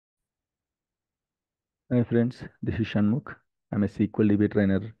Hi friends, this is Shanmukh. I'm a SQL DBA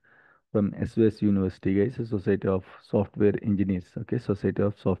trainer from SOS University, guys, a Society of Software Engineers. Okay, Society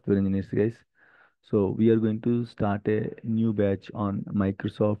of Software Engineers, guys. So we are going to start a new batch on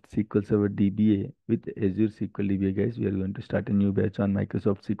Microsoft SQL Server DBA with Azure SQL DBA, guys. We are going to start a new batch on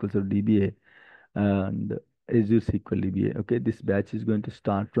Microsoft SQL Server DBA and Azure SQL DBA. Okay, this batch is going to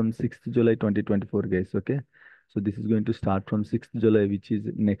start from 6th July 2024, guys. Okay, so this is going to start from 6th July, which is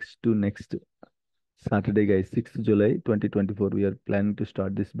next Saturday, guys, 6th July 2024. We are planning to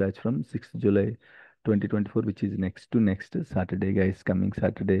start this batch from 6th July 2024, which is next Saturday, guys, coming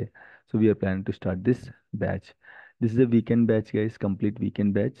Saturday. So we are planning to start this batch. This is a weekend batch, guys, complete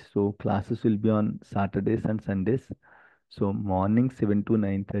weekend batch. So classes will be on Saturdays and Sundays. So morning 7 to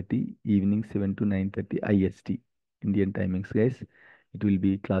 9:30, evening 7 to 9:30 IST, Indian timings, guys.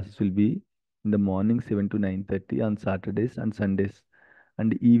 Classes will be in the morning 7 to 9:30 on Saturdays and Sundays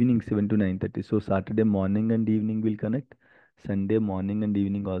and evening 7 to 9:30. So Saturday morning and evening will connect. Sunday morning and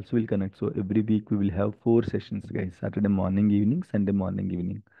evening also will connect. So every week we will have four sessions, guys. Saturday morning, evening, Sunday morning,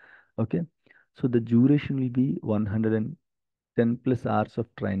 evening. Okay. So the duration will be 110 plus hours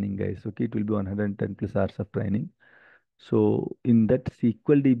of training, guys. Okay. It will be 110 plus hours of training. So in that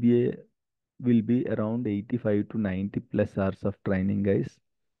SQL DBA will be around 85 to 90 plus hours of training, guys.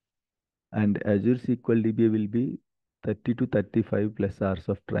 And Azure SQL DBA will be 30 to 35 plus hours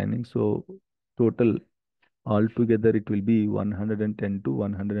of training. So total altogether it will be 110 to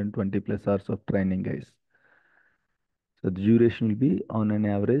 120 plus hours of training, guys. So the duration will be on an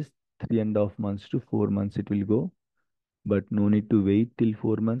average 3.5 months to 4 months it will go. But no need to wait till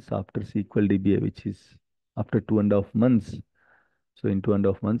 4 months after SQL DBA, which is after 2.5 months. So in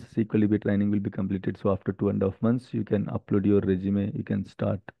 2.5 months, SQL DBA training will be completed. So after 2.5 months, you can upload your resume. You can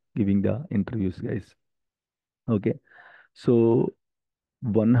start giving the interviews, guys. Okay. So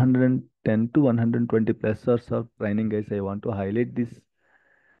 110 to 120 plus hours of training, guys. I want to highlight this.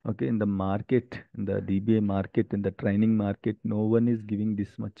 Okay, in the market, in the DBA market, in the training market, no one is giving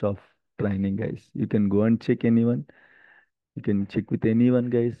this much of training, guys. You can go and check anyone. You can check with anyone,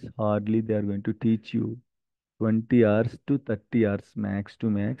 guys. Hardly they are going to teach you 20 hours to 30 hours max to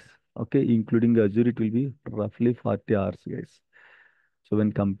max. Okay, including Azure, it will be roughly 40 hours, guys. So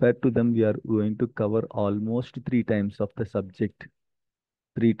when compared to them, we are going to cover almost three times of the subject,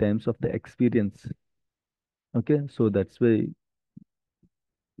 three times of the experience. Okay, so that's why,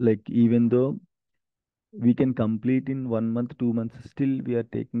 like, even though we can complete in 1 month, 2 months, still we are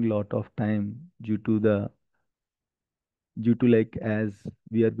taking a lot of time due to like as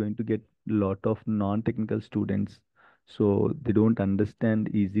we are going to get lot of non-technical students, so they don't understand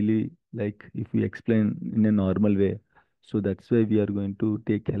easily like if we explain in a normal way. So that's why we are going to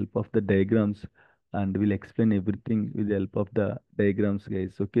take help of the diagrams and we'll explain everything with the help of the diagrams,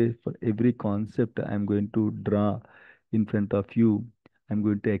 guys. Okay, for every concept I'm going to draw in front of you. I'm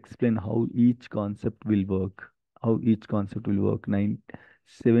going to explain how each concept will work, how each concept will work.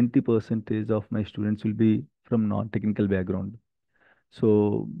 70% of my students will be from non-technical background.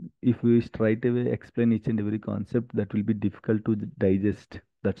 So if we straight away explain each and every concept, that will be difficult to digest.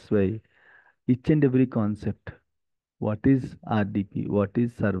 That's why each and every concept, what is RDP, what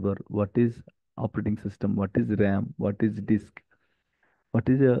is server, what is operating system, what is RAM, what is disk, what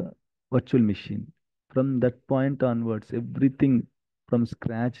is a virtual machine. From that point onwards, everything from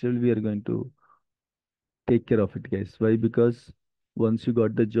scratch we are going to take care of it, guys. Why? Because once you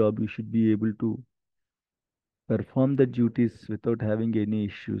got the job, you should be able to perform the duties without having any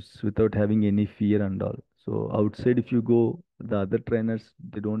issues, without having any fear and all. So outside, if you go, the other trainers,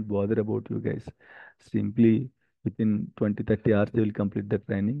 they don't bother about you guys. Simply within 20, 30 hours, they will complete the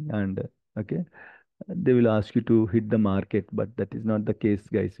training and okay, they will ask you to hit the market, but that is not the case,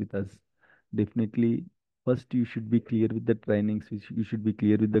 guys, with us. Definitely, first you should be clear with the trainings, you should be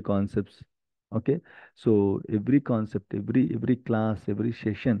clear with the concepts. Okay, so every concept, every class, every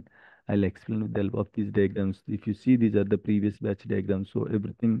session, I'll explain with the help of these diagrams. If you see, these are the previous batch diagrams. So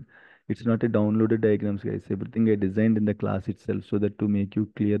everything, it's not a downloaded diagrams, guys. Everything I designed in the class itself so that to make you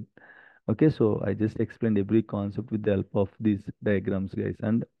clear. Okay, so I just explained every concept with the help of these diagrams, guys.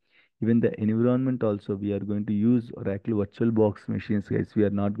 And even the environment also, we are going to use Oracle VirtualBox machines, guys. We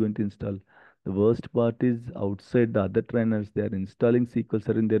are not going to install. The worst part is outside the other trainers, they are installing SQL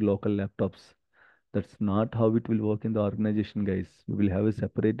Server in their local laptops. That's not how it will work in the organization, guys. We will have a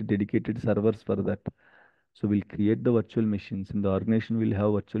separate dedicated servers for that. So we'll create the virtual machines. In the organization, we'll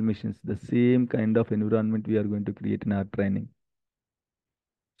have virtual machines. The same kind of environment we are going to create in our training.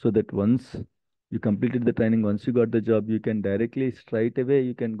 So that once you completed the training, once you got the job, you can directly straight away,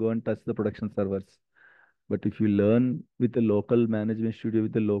 you can go and touch the production servers. But if you learn with the local management studio,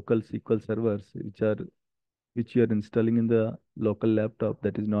 with the local SQL servers, which are which you are installing in the local laptop,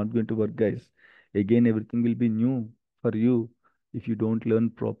 that is not going to work, guys. Again, everything will be new for you if you don't learn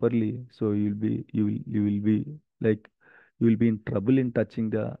properly. So you will be like you will be in trouble in touching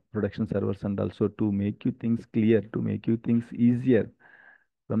the production servers. And also, to make you things clear, to make you things easier,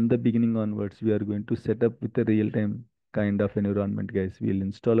 from the beginning onwards, we are going to set up with a real-time kind of environment, guys. We'll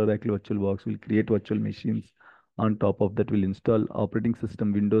install Oracle VirtualBox, we'll create virtual machines. On top of that, we'll install operating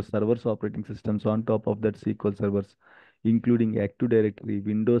system, Windows servers operating systems. On top of that, SQL servers, including Active Directory,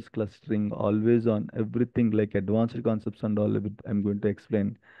 Windows clustering, always on, everything like advanced concepts and all of it, I'm going to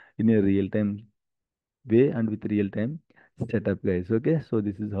explain in a real-time way and with real time setup, guys. Okay, so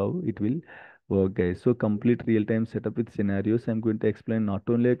this is how it will work, guys. So complete real time setup with scenarios. I'm going to explain not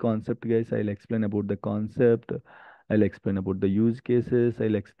only a concept, guys. I'll explain about the concept, I'll explain about the use cases,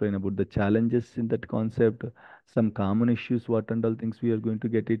 I'll explain about the challenges in that concept, some common issues, what and all things we are going to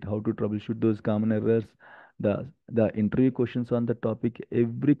get it, how to troubleshoot those common errors, the interview questions on the topic.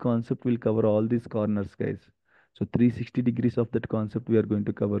 Every concept will cover all these corners, guys. So 360 degrees of that concept we are going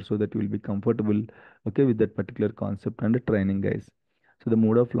to cover, so that you will be comfortable, okay, with that particular concept and the training, guys. So the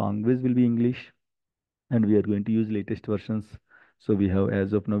mode of language will be English, and we are going to use latest versions. So we have,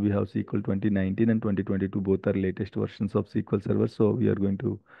 as of now, we have SQL 2019 and 2022, both are latest versions of SQL Server. So we are going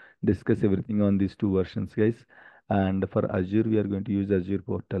to discuss everything on these two versions, guys. And for Azure, we are going to use Azure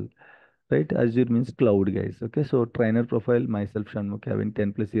Portal. Right, Azure means cloud, guys. Okay, so trainer profile, myself, Shanmukh, having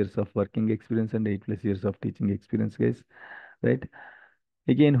 10 plus years of working experience and 8 plus years of teaching experience, guys. Right.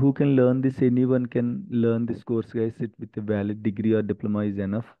 Again, who can learn this? Anyone can learn this course, guys. It with a valid degree or diploma is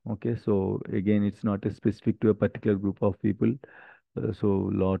enough. Okay, so again, it's not a specific to a particular group of people. So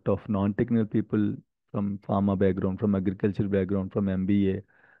lot of non-technical people from pharma background, from agriculture background, from MBA,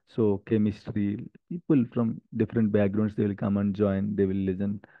 so chemistry, people from different backgrounds, they will come and join, they will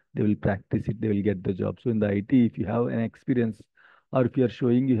listen, they will practice it, they will get the job. So in the IT, if you have an experience or if you are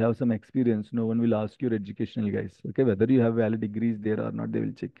showing you have some experience, no one will ask your educational, guys. Okay, whether you have valid degrees there or not, they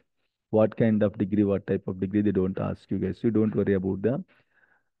will check what kind of degree, what type of degree, they don't ask you, guys. So you don't worry about the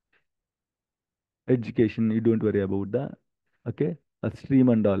education, you don't worry about the, okay, a stream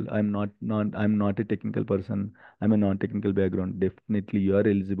and all. I'm not a technical person, I'm a non-technical background. Definitely you are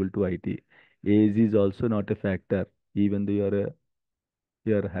eligible to IT. Age is also not a factor. Even though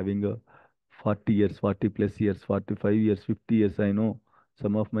you are having a 40 years, 40 plus years, 45 years, 50 years, I know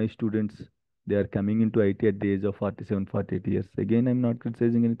some of my students, they are coming into IT at the age of 47, 48 years. Again, I'm not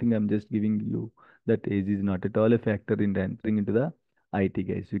criticizing anything, I'm just giving you that age is not at all a factor in entering into the IT,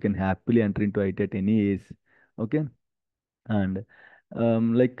 guys. You can happily enter into IT at any age. Okay, and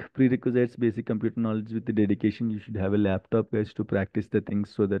like prerequisites, basic computer knowledge with the dedication. You should have a laptop, guys, to practice the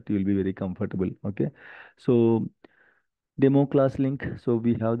things so that you will be very comfortable. Okay, so demo class link. So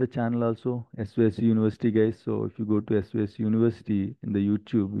we have the channel also, SVS University, guys. So if you go to SVS University in the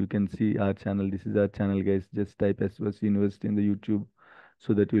YouTube, you can see our channel. This is our channel, guys. Just type SVS University in the YouTube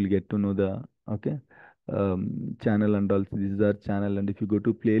so that you will get to know the, okay, channel. And also this is our channel. And if you go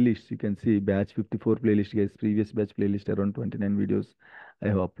to playlists, you can see batch 54 playlist, guys. Previous batch playlist around 29 videos I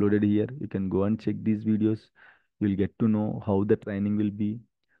have uploaded here. You can go and check these videos. You'll get to know how the training will be.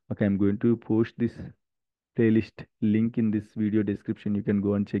 Okay, I'm going to post this playlist link in this video description. You can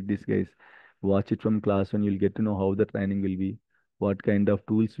go and check this, guys. Watch it from class and you'll get to know how the training will be, what kind of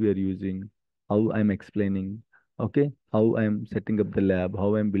tools we are using, how I'm explaining, okay, how I'm setting up the lab,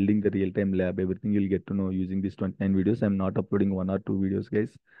 how I'm building the real-time lab. Everything you'll get to know using these 29 videos. I'm not uploading one or two videos,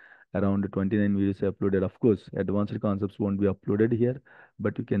 guys. Around 29 videos I uploaded. Of course, advanced concepts won't be uploaded here,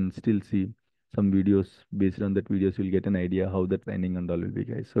 but you can still see some videos. Based on that videos, you'll get an idea how the training and all will be,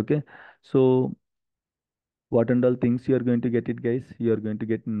 guys. Okay, so what and all things you are going to get it, guys? You are going to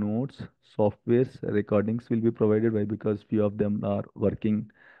get notes, softwares, recordings will be provided. Why? Because few of them are working,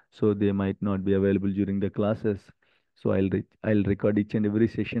 so they might not be available during the classes. So I'll record each and every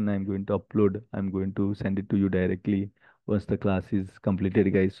session. I'm going to upload, I'm going to send it to you directly once the class is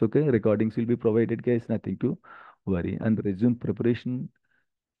completed, guys. Okay, recordings will be provided, guys, nothing to worry. And resume preparation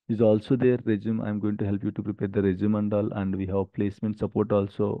is also there. Resume, I'm going to help you to prepare the resume and all. And we have placement support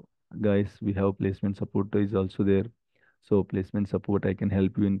also, guys. We have placement support is also there. So placement support, I can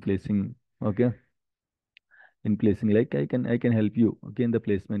help you in placing. Okay, in placing, like I can help you, okay, in the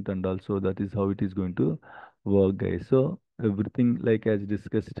placement. And also that is how it is going to work, guys. So everything, like as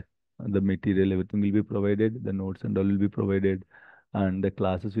discussed, the material, everything will be provided, the notes and all will be provided, and the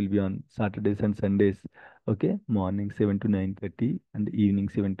classes will be on Saturdays and Sundays. Okay, morning 7 to 9:30 and evening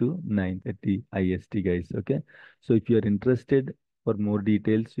 7 to 9:30 IST, guys. Okay, so if you are interested for more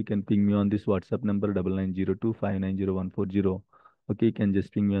details, you can ping me on this WhatsApp number 9902590140, Okay, you can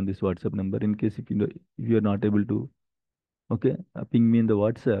just ping me on this WhatsApp number. In case if you know, if you are not able to, okay, ping me in the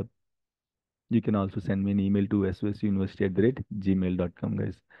WhatsApp. You can also send me an email to swsuniversity@gmail.com,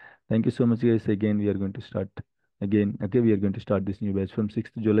 guys. Thank you so much, guys. Again, we are going to start again. Okay, we are going to start this new batch from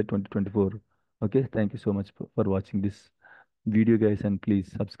 6th July 2024. Okay, thank you so much for watching this video, guys, and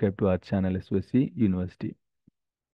please subscribe to our channel SWC University.